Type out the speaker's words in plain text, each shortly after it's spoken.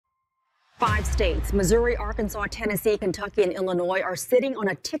5 states, Missouri, Arkansas, Tennessee, Kentucky, and Illinois, are sitting on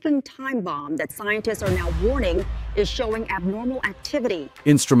a ticking time bomb that scientists are now warning is showing abnormal activity.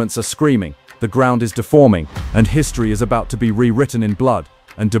 Instruments are screaming, the ground is deforming, and history is about to be rewritten in blood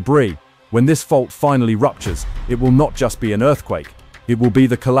and debris. When this fault finally ruptures, it will not just be an earthquake. It will be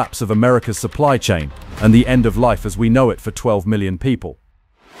the collapse of America's supply chain and the end of life as we know it for 12 million people.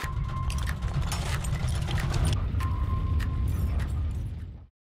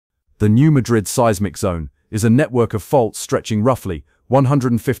 The New Madrid seismic zone is a network of faults stretching roughly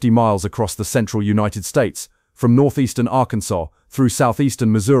 150 miles across the central United States, from northeastern Arkansas through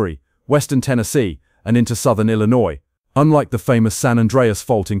southeastern Missouri, western Tennessee, and into southern Illinois. Unlike the famous San Andreas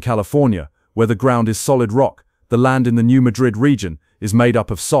Fault in California, where the ground is solid rock, the land in the New Madrid region is made up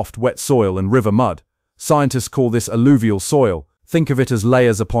of soft, wet soil and river mud. Scientists call this alluvial soil. Think of it as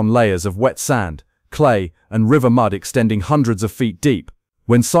layers upon layers of wet sand, clay, and river mud extending hundreds of feet deep.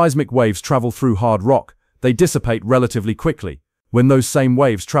 When seismic waves travel through hard rock, they dissipate relatively quickly. When those same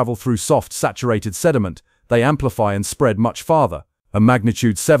waves travel through soft, saturated sediment, they amplify and spread much farther. A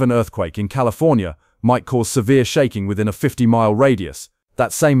magnitude 7 earthquake in California might cause severe shaking within a 50-mile radius.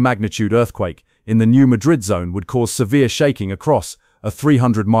 That same magnitude earthquake in the New Madrid zone would cause severe shaking across a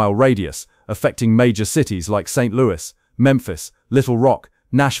 300-mile radius, affecting major cities like St. Louis, Memphis, Little Rock,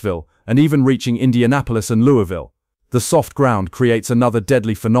 Nashville, and even reaching Indianapolis and Louisville. The soft ground creates another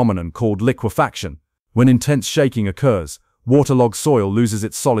deadly phenomenon called liquefaction. When intense shaking occurs, waterlogged soil loses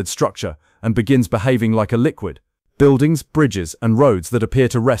its solid structure and begins behaving like a liquid. Buildings, bridges, and roads that appear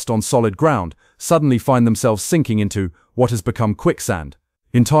to rest on solid ground suddenly find themselves sinking into what has become quicksand.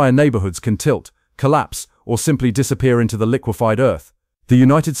 Entire neighborhoods can tilt, collapse, or simply disappear into the liquefied earth. The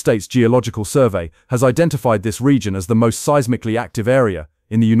United States Geological Survey has identified this region as the most seismically active area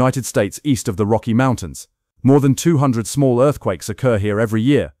in the United States east of the Rocky Mountains. More than 200 small earthquakes occur here every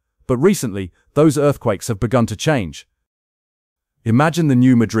year, but recently, those earthquakes have begun to change. Imagine the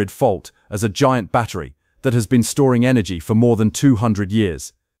New Madrid Fault as a giant battery that has been storing energy for more than 200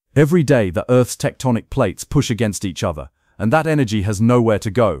 years. Every day, the Earth's tectonic plates push against each other, and that energy has nowhere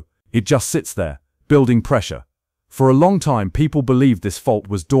to go. It just sits there, building pressure. For a long time, people believed this fault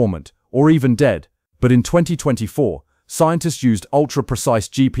was dormant, or even dead, but in 2024, scientists used ultra-precise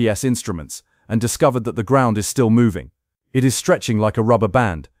GPS instruments and discovered that the ground is still moving. It is stretching like a rubber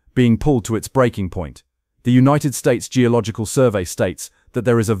band, being pulled to its breaking point. The United States Geological Survey states that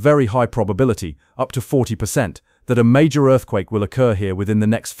there is a very high probability, up to 40%, that a major earthquake will occur here within the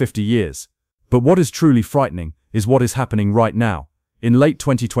next 50 years. But what is truly frightening is what is happening right now. In late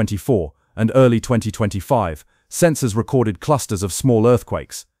 2024 and early 2025, sensors recorded clusters of small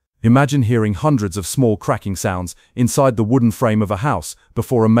earthquakes. Imagine hearing hundreds of small cracking sounds inside the wooden frame of a house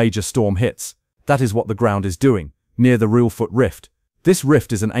before a major storm hits. That is what the ground is doing, near the Reelfoot Rift. This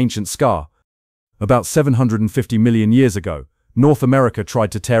rift is an ancient scar. About 750 million years ago, North America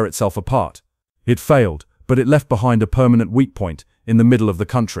tried to tear itself apart. It failed, but it left behind a permanent weak point in the middle of the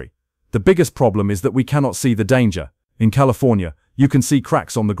country. The biggest problem is that we cannot see the danger. In California, you can see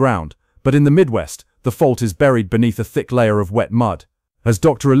cracks on the ground, but in the Midwest, the fault is buried beneath a thick layer of wet mud. As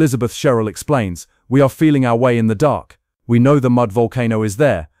Dr. Elizabeth Sherrill explains, we are feeling our way in the dark. We know the mud volcano is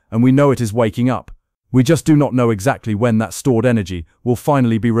there, and we know it is waking up. We just do not know exactly when that stored energy will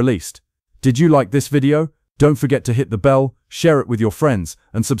finally be released. Did you like this video? Don't forget to hit the bell, share it with your friends,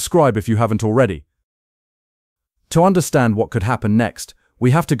 and subscribe if you haven't already. To understand what could happen next,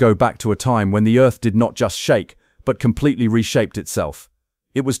 we have to go back to a time when the Earth did not just shake, but completely reshaped itself.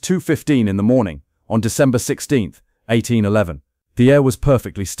 It was 2:15 in the morning, on December 16, 1811. The air was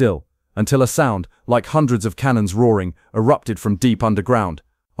perfectly still, until a sound, like hundreds of cannons roaring, erupted from deep underground.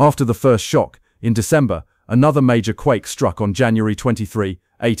 After the first shock, in December, another major quake struck on January 23,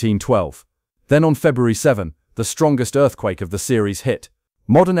 1812. Then on February 7, the strongest earthquake of the series hit.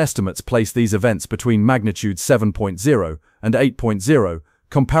 Modern estimates place these events between magnitude 7.0 and 8.0,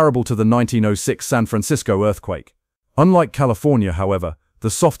 comparable to the 1906 San Francisco earthquake. Unlike California, however, the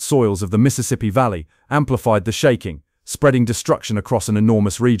soft soils of the Mississippi Valley amplified the shaking, spreading destruction across an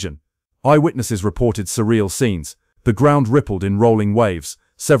enormous region. Eyewitnesses reported surreal scenes. The ground rippled in rolling waves,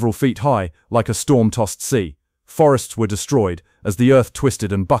 several feet high, like a storm-tossed sea. Forests were destroyed as the earth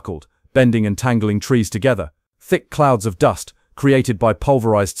twisted and buckled, bending and tangling trees together. Thick clouds of dust, created by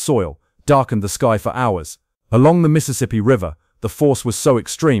pulverized soil, darkened the sky for hours. Along the Mississippi River, the force was so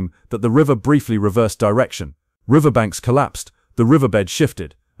extreme that the river briefly reversed direction. Riverbanks collapsed, the riverbed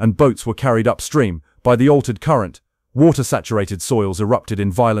shifted, and boats were carried upstream by the altered current. Water-saturated soils erupted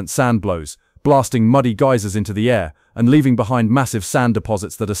in violent sand blows, blasting muddy geysers into the air and leaving behind massive sand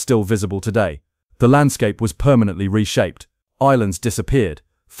deposits that are still visible today. The landscape was permanently reshaped. Islands disappeared.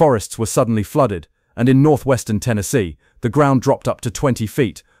 forests were suddenly flooded, and in northwestern Tennessee, the ground dropped up to 20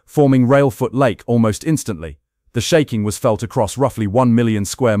 feet, forming Railfoot Lake almost instantly. The shaking was felt across roughly 1 million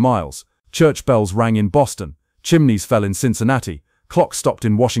square miles. Church bells rang in Boston, chimneys fell in Cincinnati, clocks stopped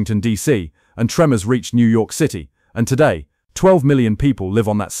in Washington, D.C., and tremors reached New York City, and today, 12 million people live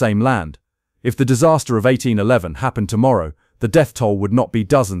on that same land. If the disaster of 1811 happened tomorrow, the death toll would not be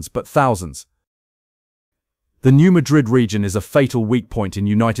dozens but thousands. The New Madrid region is a fatal weak point in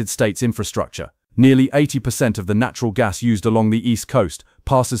United States infrastructure. Nearly 80% of the natural gas used along the East Coast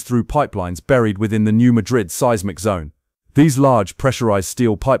passes through pipelines buried within the New Madrid seismic zone. These large, pressurized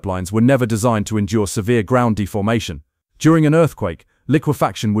steel pipelines were never designed to endure severe ground deformation. During an earthquake,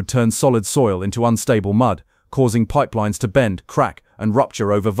 liquefaction would turn solid soil into unstable mud, causing pipelines to bend, crack, and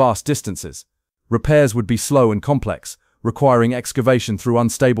rupture over vast distances. Repairs would be slow and complex, requiring excavation through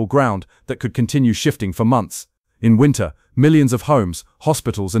unstable ground that could continue shifting for months. In winter, millions of homes,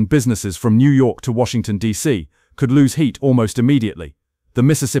 hospitals, and businesses from New York to Washington, D.C., could lose heat almost immediately. The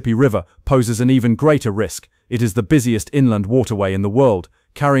Mississippi River poses an even greater risk. It is the busiest inland waterway in the world,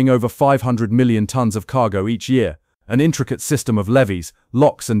 carrying over 500 million tons of cargo each year. An intricate system of levees,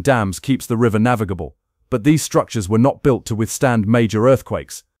 locks, and dams keeps the river navigable. But these structures were not built to withstand major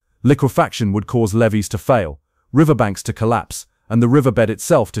earthquakes. Liquefaction would cause levees to fail, riverbanks to collapse, and the riverbed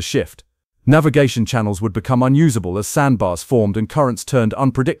itself to shift. Navigation channels would become unusable as sandbars formed and currents turned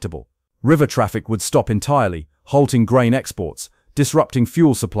unpredictable. River traffic would stop entirely, halting grain exports, disrupting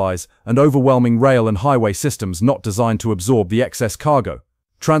fuel supplies, and overwhelming rail and highway systems not designed to absorb the excess cargo.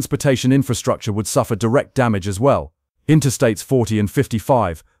 Transportation infrastructure would suffer direct damage as well. Interstates 40 and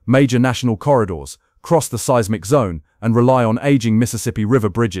 55, major national corridors, cross the seismic zone and rely on aging Mississippi River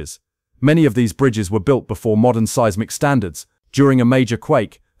bridges. Many of these bridges were built before modern seismic standards. During a major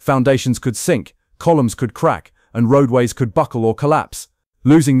quake, foundations could sink, columns could crack, and roadways could buckle or collapse.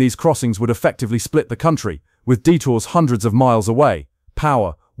 Losing these crossings would effectively split the country, with detours hundreds of miles away.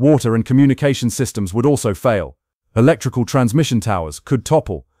 Power, water, and communication systems would also fail. Electrical transmission towers could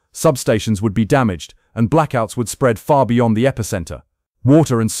topple, substations would be damaged, and blackouts would spread far beyond the epicenter.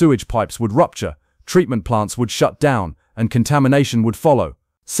 Water and sewage pipes would rupture, treatment plants would shut down, and contamination would follow.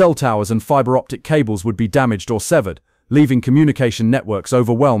 Cell towers and fiber optic cables would be damaged or severed, leaving communication networks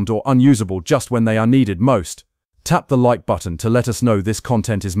overwhelmed or unusable just when they are needed most. Tap the like button to let us know this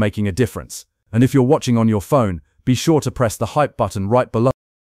content is making a difference. And if you're watching on your phone, be sure to press the hype button right below.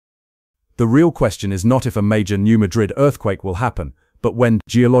 The real question is not if a major New Madrid earthquake will happen, but when.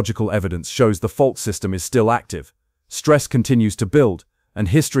 Geological evidence shows the fault system is still active. Stress continues to build, and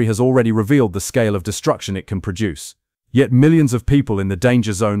history has already revealed the scale of destruction it can produce. Yet millions of people in the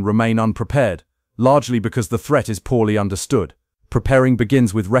danger zone remain unprepared, largely because the threat is poorly understood. Preparing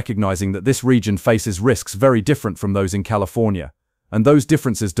begins with recognizing that this region faces risks very different from those in California, and those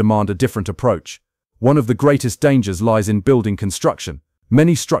differences demand a different approach. One of the greatest dangers lies in building construction.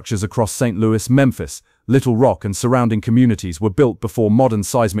 Many structures across St. Louis, Memphis, Little Rock, and surrounding communities were built before modern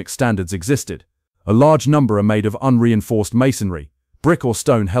seismic standards existed. A large number are made of unreinforced masonry, brick or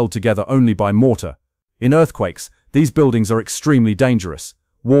stone held together only by mortar. In earthquakes, these buildings are extremely dangerous.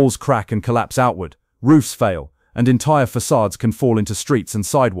 Walls crack and collapse outward, roofs fail, and entire facades can fall into streets and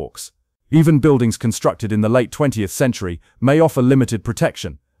sidewalks. Even buildings constructed in the late 20th century may offer limited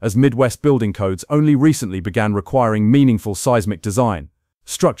protection, as Midwest building codes only recently began requiring meaningful seismic design.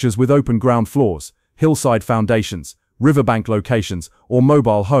 Structures with open ground floors, hillside foundations, riverbank locations, or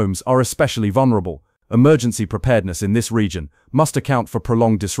mobile homes are especially vulnerable. Emergency preparedness in this region must account for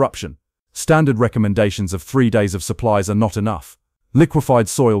prolonged disruption. Standard recommendations of 3 days of supplies are not enough. Liquefied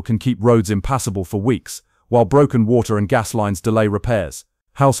soil can keep roads impassable for weeks, while broken water and gas lines delay repairs.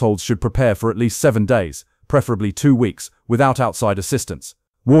 Households should prepare for at least 7 days, preferably 2 weeks, without outside assistance.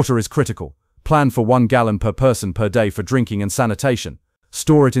 Water is critical. Plan for 1 gallon per person per day for drinking and sanitation.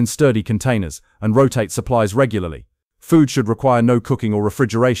 Store it in sturdy containers, and rotate supplies regularly. Food should require no cooking or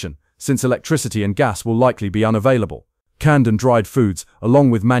refrigeration, since electricity and gas will likely be unavailable. Canned and dried foods,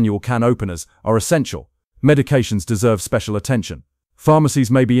 along with manual can openers, are essential. Medications deserve special attention. Pharmacies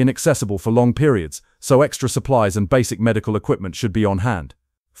may be inaccessible for long periods, so extra supplies and basic medical equipment should be on hand.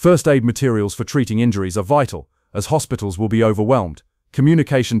 First aid materials for treating injuries are vital, as hospitals will be overwhelmed.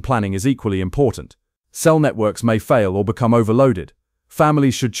 Communication planning is equally important. Cell networks may fail or become overloaded.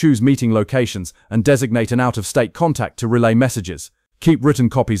 Families should choose meeting locations and designate an out-of-state contact to relay messages. Keep written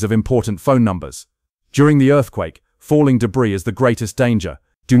copies of important phone numbers. During the earthquake, falling debris is the greatest danger.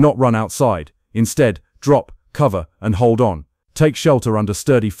 Do not run outside. Instead, drop, cover, and hold on. Take shelter under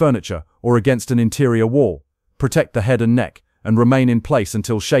sturdy furniture or against an interior wall. Protect the head and neck, and remain in place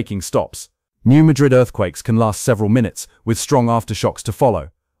until shaking stops. New Madrid earthquakes can last several minutes, with strong aftershocks to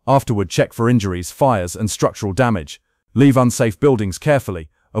follow. Afterward, check for injuries, fires, and structural damage. Leave unsafe buildings carefully,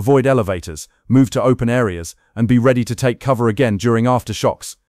 avoid elevators, move to open areas, and be ready to take cover again during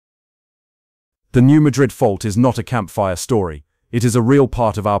aftershocks. The New Madrid fault is not a campfire story. It is a real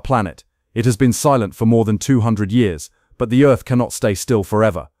part of our planet. It has been silent for more than 200 years, but the Earth cannot stay still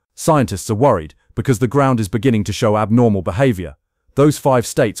forever. Scientists are worried because the ground is beginning to show abnormal behavior. Those 5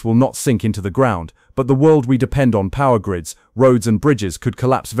 states will not sink into the ground, but the world we depend on, power grids, roads and bridges, could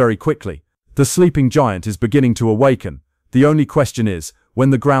collapse very quickly. The sleeping giant is beginning to awaken. The only question is, when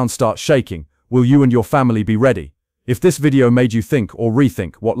the ground starts shaking, will you and your family be ready? If this video made you think or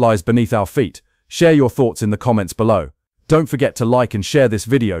rethink what lies beneath our feet, share your thoughts in the comments below. Don't forget to like and share this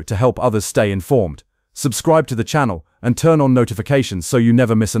video to help others stay informed. Subscribe to the channel and turn on notifications so you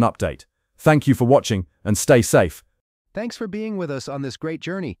never miss an update. Thank you for watching and stay safe. Thanks for being with us on this great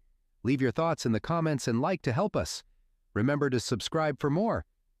journey. Leave your thoughts in the comments and like to help us. Remember to subscribe for more.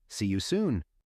 See you soon.